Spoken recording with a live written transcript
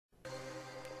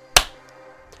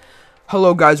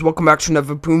Hello guys, welcome back to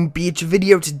another Boom Beach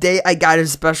video. Today I got a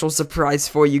special surprise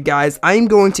for you guys. I'm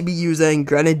going to be using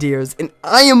Grenadiers, and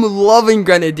I am loving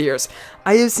Grenadiers.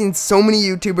 I have seen so many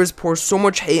YouTubers pour so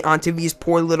much hate onto these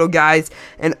poor little guys,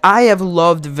 and I have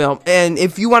loved them. And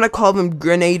if you want to call them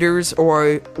Grenadiers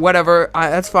or whatever,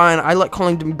 that's fine. I like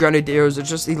calling them Grenadiers. It's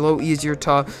just a little easier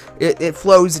to, it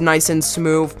flows nice and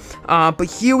smooth. But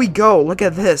here we go, look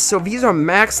at this. So these are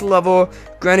max level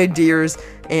Grenadiers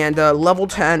and level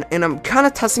 10, and I'm kind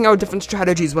of testing out different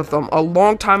strategies with them. A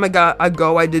long time ago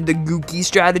I did the Gookie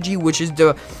strategy, which is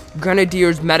the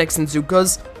Grenadiers, Medics, and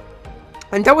Zukas,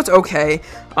 and that was okay,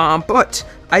 but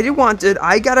I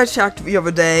got attacked the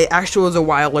other day, actually it was a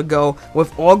while ago,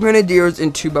 with all Grenadiers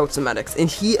and 2 boats of Medics, and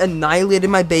he annihilated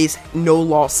my base, no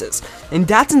losses. And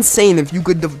that's insane if you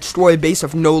could destroy a base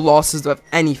of no losses of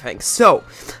anything. So,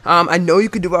 I know you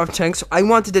could do it with tanks, so I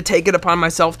wanted to take it upon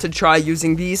myself to try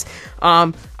using these.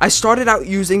 I started out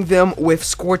using them with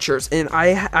Scorchers, and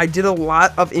I did a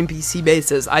lot of NPC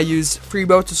bases. I used 3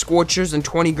 boats of Scorchers and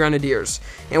 20 Grenadiers.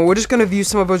 And we're just going to view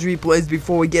some of those replays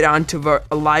before we get on to the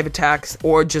live attacks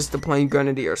or just the plain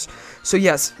Grenadiers. So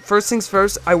yes, first things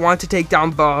first, I want to take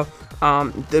down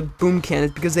the boom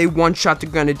cannons because they one-shot the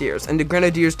Grenadiers, and the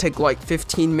Grenadiers take like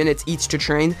 15 minutes each to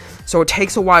train, so it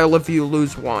takes a while if you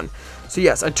lose one. So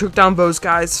yes, I took down those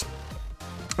guys.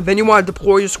 Then you want to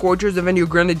deploy your Scorchers and then your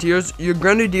Grenadiers. Your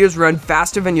Grenadiers run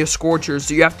faster than your Scorchers,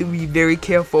 so you have to be very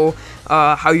careful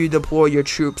how you deploy your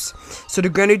troops. So the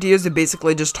Grenadiers, they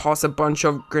basically just toss a bunch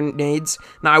of grenades.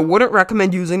 Now, I wouldn't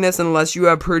recommend using this unless you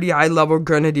have pretty high-level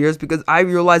Grenadiers, because I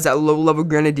realize that low-level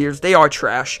Grenadiers, they are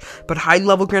trash. But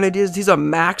high-level Grenadiers, these are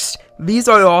maxed. These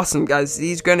are awesome, guys.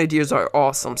 These Grenadiers are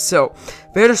awesome. So,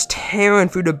 they're just tearing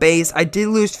through the base. I did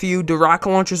lose few. The rocket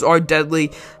launchers are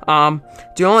deadly.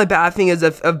 The only bad thing is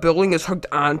if a building is hooked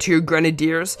onto your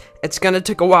Grenadiers, it's gonna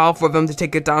take a while for them to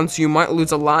take it down, so you might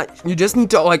lose a lot. You just need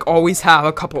to, like, always have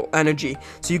a couple energy,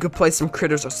 so you could play some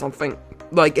critters or something.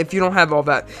 Like, if you don't have all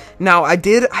that. Now, I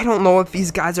don't know if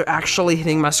these guys are actually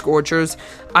hitting my Scorchers.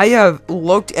 I have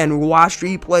looked and watched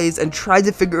replays and tried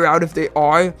to figure out if they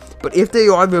are, but if they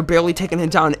are, they're barely taking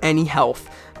it down any health.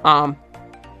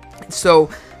 So,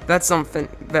 that's something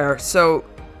there. So,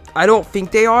 I don't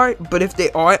think they are, but if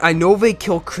they are, I know they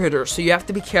kill critters, so you have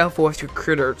to be careful with your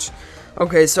critters.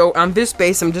 Okay, so on this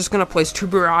base, I'm just going to place 2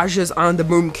 barrages on the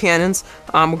boom cannons.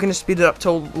 We're going to speed it up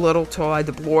till I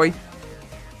deploy.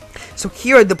 So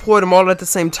here I deployed them all at the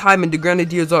same time, and the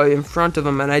Grenadiers are in front of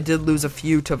them, and I did lose a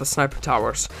few to the sniper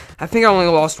towers. I think I only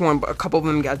lost one, but a couple of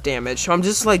them got damaged. So I'm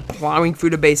just like plowing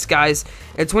through the base, guys.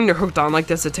 It's when they're hooked on like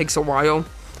this, it takes a while.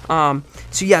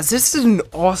 So yes, this is an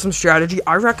awesome strategy.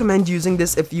 I recommend using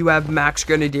this if you have max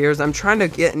Grenadiers. I'm trying to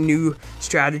get new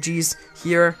strategies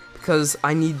here because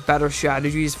I need better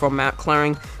strategies for map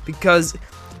clearing. Because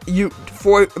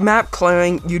for map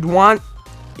clearing, your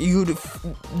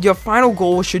final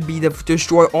goal should be to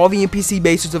destroy all the NPC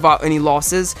bases without any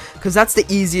losses, because that's the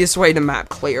easiest way to map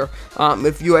clear,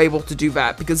 if you're able to do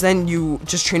that, because then you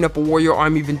just train up a warrior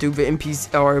army, even do the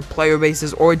NPC or player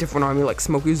bases, or a different army like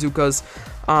Smoky Zukas.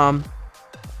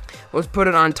 Let's put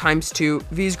it on ×2.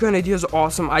 These Grenadiers are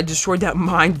awesome. I destroyed that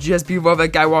mine just before that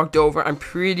guy walked over. I'm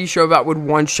pretty sure that would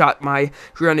one-shot my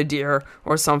Grenadier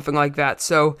or something like that.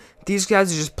 So, these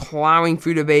guys are just plowing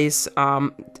through the base.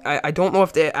 I don't know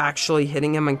if they're actually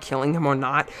hitting him and killing him or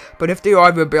not, but if they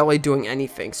are, they're barely doing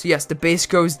anything. So yes, the base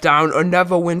goes down.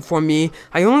 Another win for me.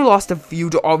 I only lost a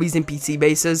few to all these NPC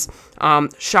bases.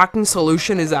 Shocking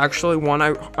Solution is actually one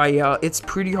it's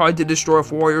pretty hard to destroy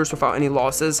with warriors without any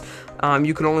losses.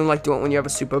 You can only like do it when you have a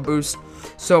super boost.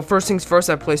 So first things first,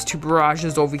 I placed 2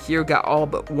 barrages over here, got all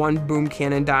but 1 boom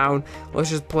cannon down. Let's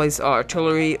just place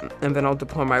artillery, and then I'll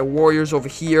deploy my warriors over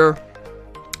here.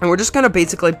 And we're just gonna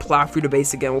basically plow through the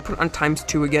base again. We'll put it on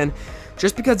 ×2 again,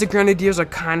 just because the Grenadiers are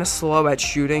kind of slow at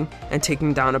shooting and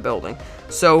taking down a building.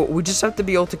 So we just have to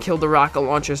be able to kill the rocket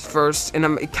launchers first, and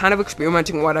I'm kind of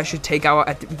experimenting what I should take out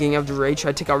at the beginning of the raid. Should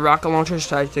I take out rocket launchers,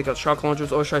 should I take out shock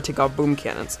launchers, or should I take out boom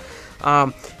cannons?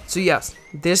 So yes,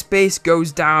 this base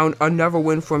goes down. Another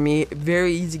win for me.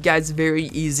 Very easy, guys, very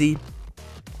easy.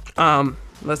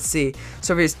 Let's see.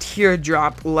 So there's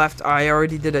teardrop left. I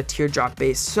already did a teardrop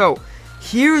base. So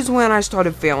here's when I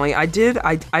started failing. I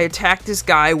attacked this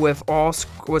guy with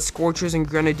Scorchers and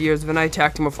Grenadiers, then I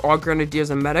attacked him with all Grenadiers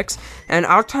and Medics, and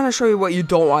I'll try to show you what you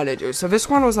don't want to do. So this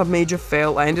one was a major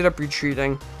fail. I ended up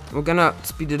retreating. We're gonna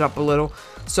speed it up a little.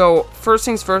 So first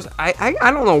things first, I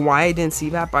don't know why I didn't see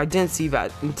that, but I didn't see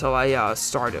that until I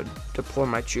started deploying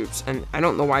my troops, and I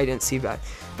don't know why I didn't see that.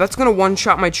 That's gonna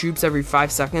one-shot my troops every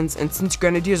 5 seconds, and since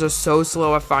Grenadiers are so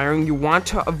slow at firing, you want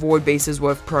to avoid bases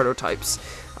with prototypes.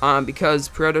 because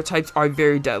prototypes are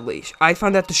very deadly. I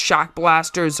found that the shock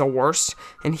blaster is the worst,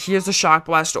 and here's the shock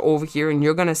blaster over here, and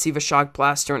you're gonna see the shock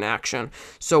blaster in action.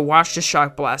 So watch the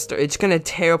shock blaster. It's gonna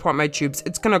tear apart my troops.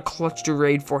 It's gonna clutch the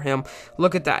raid for him.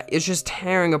 Look at that. It's just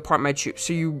tearing apart my troops.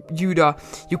 So you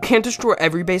can't destroy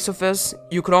every base with this.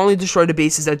 You can only destroy the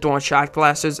bases that don't have shock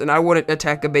blasters, and I wouldn't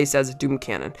attack a base as a doom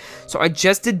cannon. So I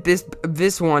just did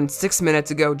this one 6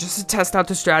 minutes ago just to test out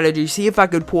the strategy, see if I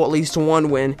could pull at least one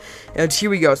win. And here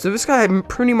we go. So this guy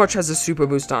pretty much has a super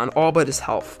boost on, all but his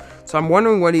health. So I'm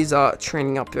wondering what he's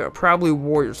training up there. Probably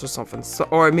warriors or something. So,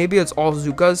 or maybe it's all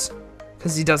Zukas,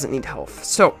 because he doesn't need health.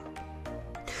 So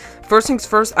first things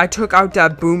first, I took out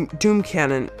that doom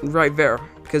cannon right there,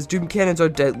 because doom cannons are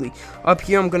deadly. Up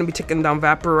here, I'm going to be taking down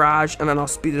that barrage, and then I'll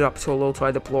speed it up to a little till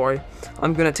I deploy.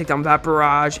 I'm going to take down that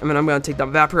barrage, and then I'm going to take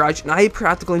down that barrage, and I have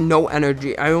practically no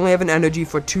energy. I only have an energy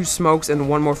for 2 smokes and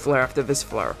 1 more flare after this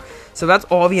flare. So that's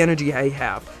all the energy I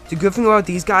have. The good thing about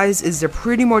these guys is they're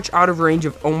pretty much out of range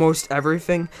of almost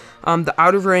everything. The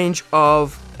out of range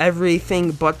of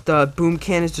everything but the boom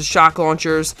cannons, the shock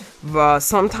launchers.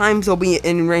 Sometimes they'll be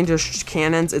in range of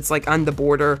cannons. It's like on the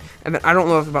border. And then I don't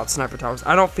know about sniper towers.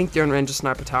 I don't think they're in range of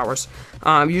sniper towers.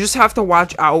 You just have to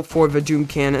watch out for the doom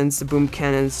cannons, the boom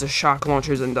cannons, the shock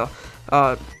launchers, and the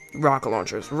rocket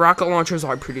launchers. Rocket launchers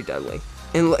are pretty deadly.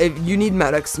 And if you need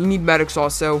medics,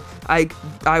 also.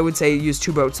 I would say use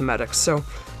 2 boats of medics. So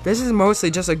this is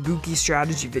mostly just a gooky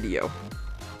strategy video.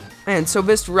 And so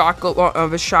this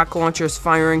shock launcher is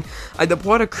firing. I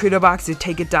deployed a critter box to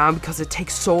take it down because it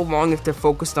takes so long if they're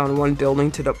focused on one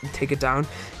building to take it down.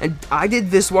 And I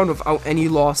did this one without any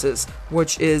losses,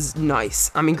 which is nice.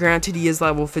 I mean, granted, he is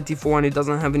level 54 and he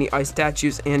doesn't have any ice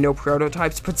statues and no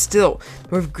prototypes, but still,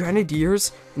 with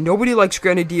Grenadiers, nobody likes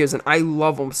Grenadiers, and I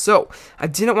love them. So I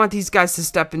didn't want these guys to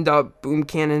step into boom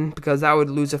cannon because I would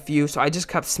lose a few, so I just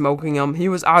kept smoking him. He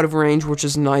was out of range, which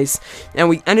is nice, and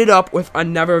we ended up with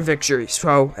another victory.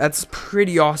 So that's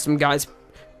pretty awesome, guys.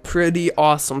 Pretty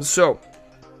awesome. So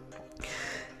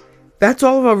that's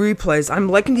all of our replays. I'm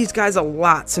liking these guys a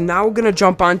lot. So now we're gonna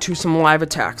jump on to some live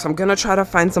attacks. I'm gonna try to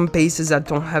find some bases that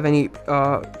don't have any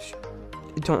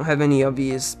of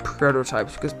these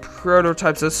prototypes, because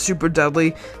prototypes are super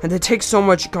deadly and they take so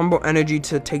much combo energy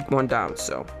to take one down.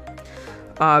 So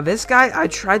this guy, I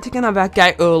tried taking out that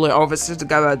guy earlier. Oh, this is the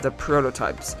guy that had the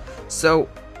prototypes. So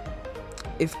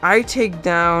if I take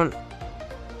down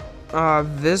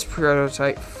this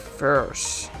prototype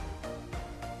first,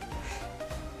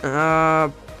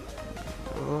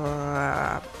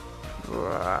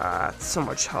 so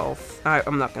much health.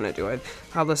 I'm not gonna do it.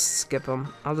 I'll just skip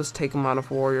him. I'll just take him out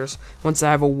of warriors once I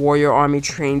have a warrior army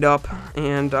trained up.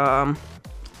 And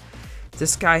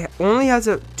this guy only has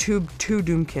two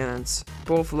doom cannons,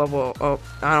 both level up.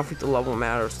 I don't think the level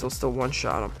matters. They'll still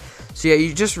one-shot him. So yeah,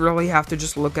 you just really have to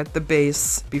just look at the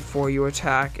base before you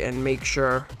attack and make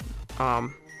sure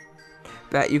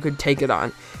that you could take it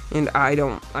on. And I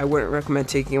wouldn't recommend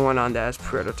taking one on that as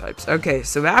prototypes. Okay,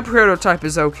 so that prototype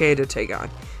is okay to take on,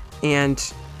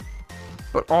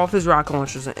 but all of his rocket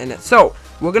launchers are in it. So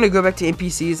we're gonna go back to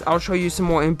NPCs. I'll show you some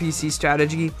more NPC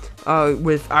strategy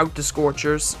without the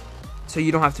Scorchers, so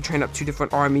you don't have to train up 2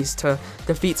 different armies to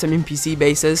defeat some NPC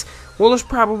bases. We'll just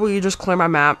probably just clear my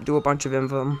map, do a bunch of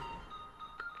them.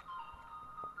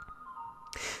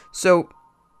 So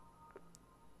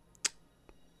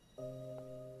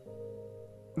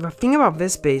the thing about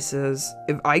this base is,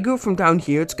 if I go from down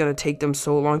here, it's going to take them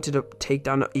so long to take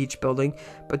down each building,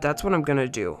 but that's what I'm going to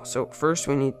do. So first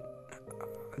we need,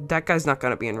 that guy's not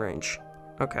going to be in range.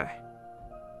 Okay.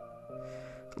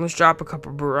 Let's drop a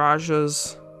couple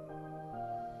barrages.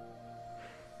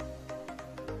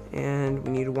 And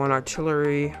we need 1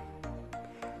 artillery.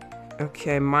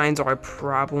 Okay, mines are a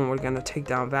problem. We're going to take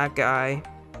down that guy.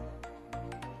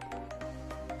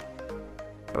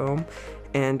 Boom.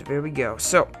 And there we go.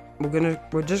 So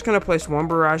we're just gonna place 1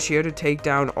 barrage here to take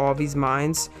down all these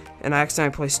mines, and I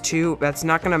accidentally placed 2. That's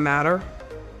not gonna matter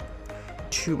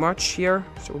too much here.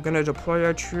 So we're gonna deploy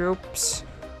our troops.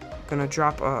 Gonna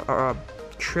drop a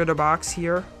critter box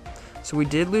here. So we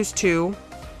did lose 2,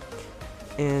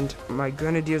 and my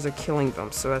grenadiers are killing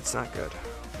them, so that's not good.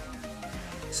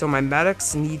 So my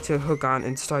medics need to hook on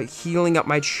and start healing up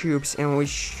my troops, and we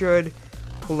should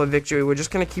pull a victory. We're just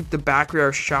gonna keep the back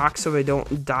rear shocked so they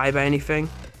don't die by anything.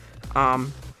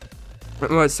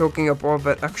 We're soaking up all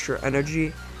that extra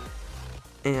energy,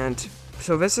 and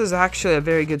so this is actually a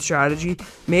very good strategy.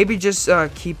 Maybe just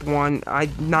keep 1.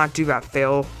 I'd not do that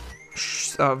fail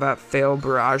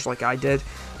barrage like I did.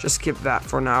 Just skip that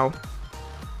for now.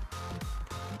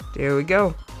 There we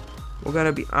go. We're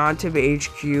gonna be on to the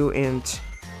HQ, and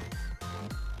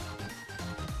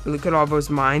Look at all those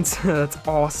mines. That's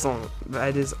awesome.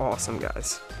 That is awesome,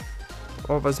 guys.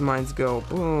 All those mines go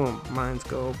boom. Mines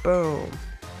go boom.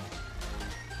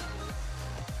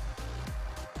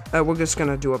 We're just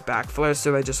gonna do a backflare,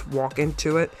 so I just walk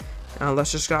into it.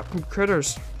 Let's just got some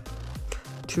critters.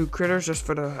 2 critters just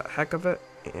for the heck of it.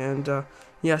 And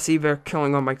yeah, see, they're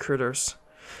killing all my critters.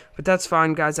 But that's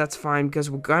fine, guys, that's fine, because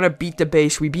we're gonna beat the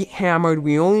base. We beat Hammered.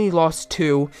 We only lost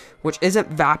 2, which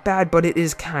isn't that bad, but it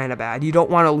is kind of bad. You don't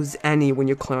want to lose any when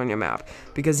you're clearing your map,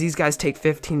 because these guys take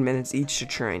 15 minutes each to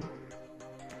train.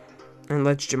 And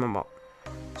let's gym them up.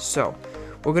 So,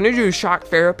 we're gonna do shock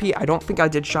therapy. I don't think I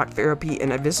did shock therapy,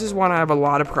 and this is one I have a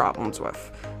lot of problems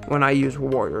with when I use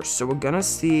warriors. So we're gonna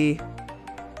see.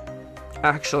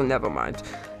 Actually, never mind.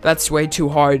 That's way too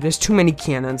hard. There's too many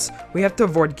cannons. We have to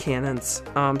avoid cannons.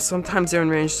 Sometimes they're in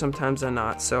range, sometimes they're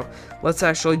not. So let's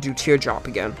actually do teardrop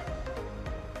again.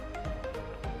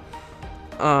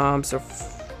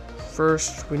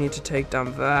 First we need to take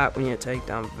down that. We need to take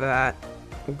down that.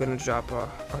 We're gonna drop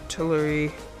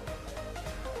artillery.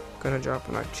 Gonna drop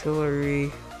an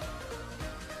artillery.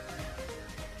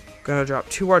 Gonna drop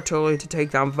 2 artillery to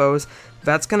take down those.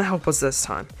 That's gonna help us this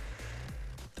time.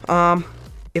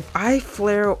 If I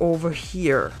flare over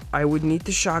here, I would need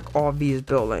to shock all these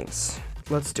buildings.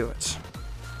 Let's do it.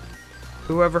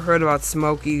 Whoever heard about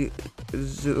Smoky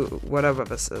Zoo, whatever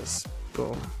this is.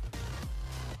 Boom.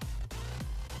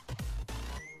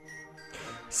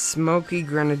 Smoky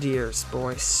Grenadiers,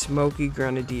 boy. Smoky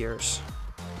Grenadiers.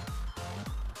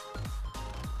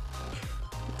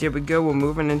 There we go, we're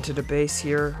moving into the base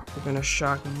here. We're gonna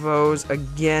shock those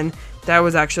again. That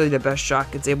was actually the best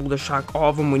shock. It's able to shock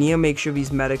all of them. We need to make sure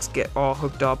these medics get all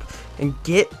hooked up and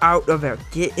get out of there.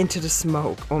 Get into the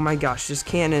smoke. Oh my gosh, this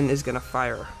cannon is gonna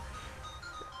fire.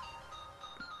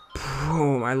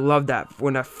 Boom, I love that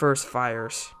when that first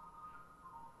fires.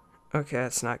 Okay,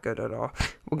 that's not good at all.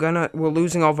 We're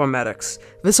losing all of our medics.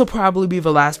 This will probably be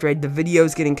the last raid. The video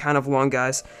is getting kind of long,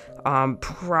 guys.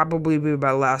 Probably be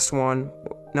my last one.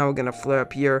 Now we're gonna flare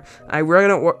up here. I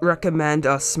really recommend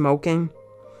smoking.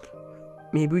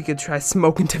 Maybe we could try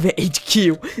smoking to the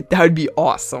HQ. That would be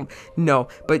awesome. No,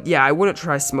 but yeah, I wouldn't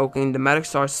try smoking. The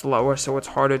medics are slower, so it's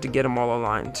harder to get them all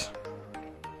aligned.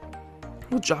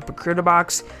 We'll drop a critter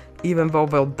box, even though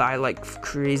they'll die like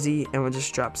crazy, and we'll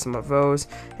just drop some of those.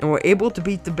 And we're able to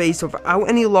beat the base without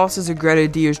any losses of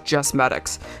Grenadiers, just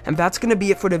medics. And that's going to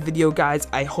be it for the video, guys.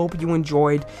 I hope you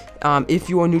enjoyed. If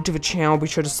you are new to the channel, be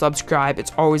sure to subscribe.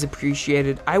 It's always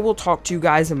appreciated. I will talk to you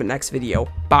guys in the next video.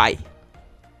 Bye.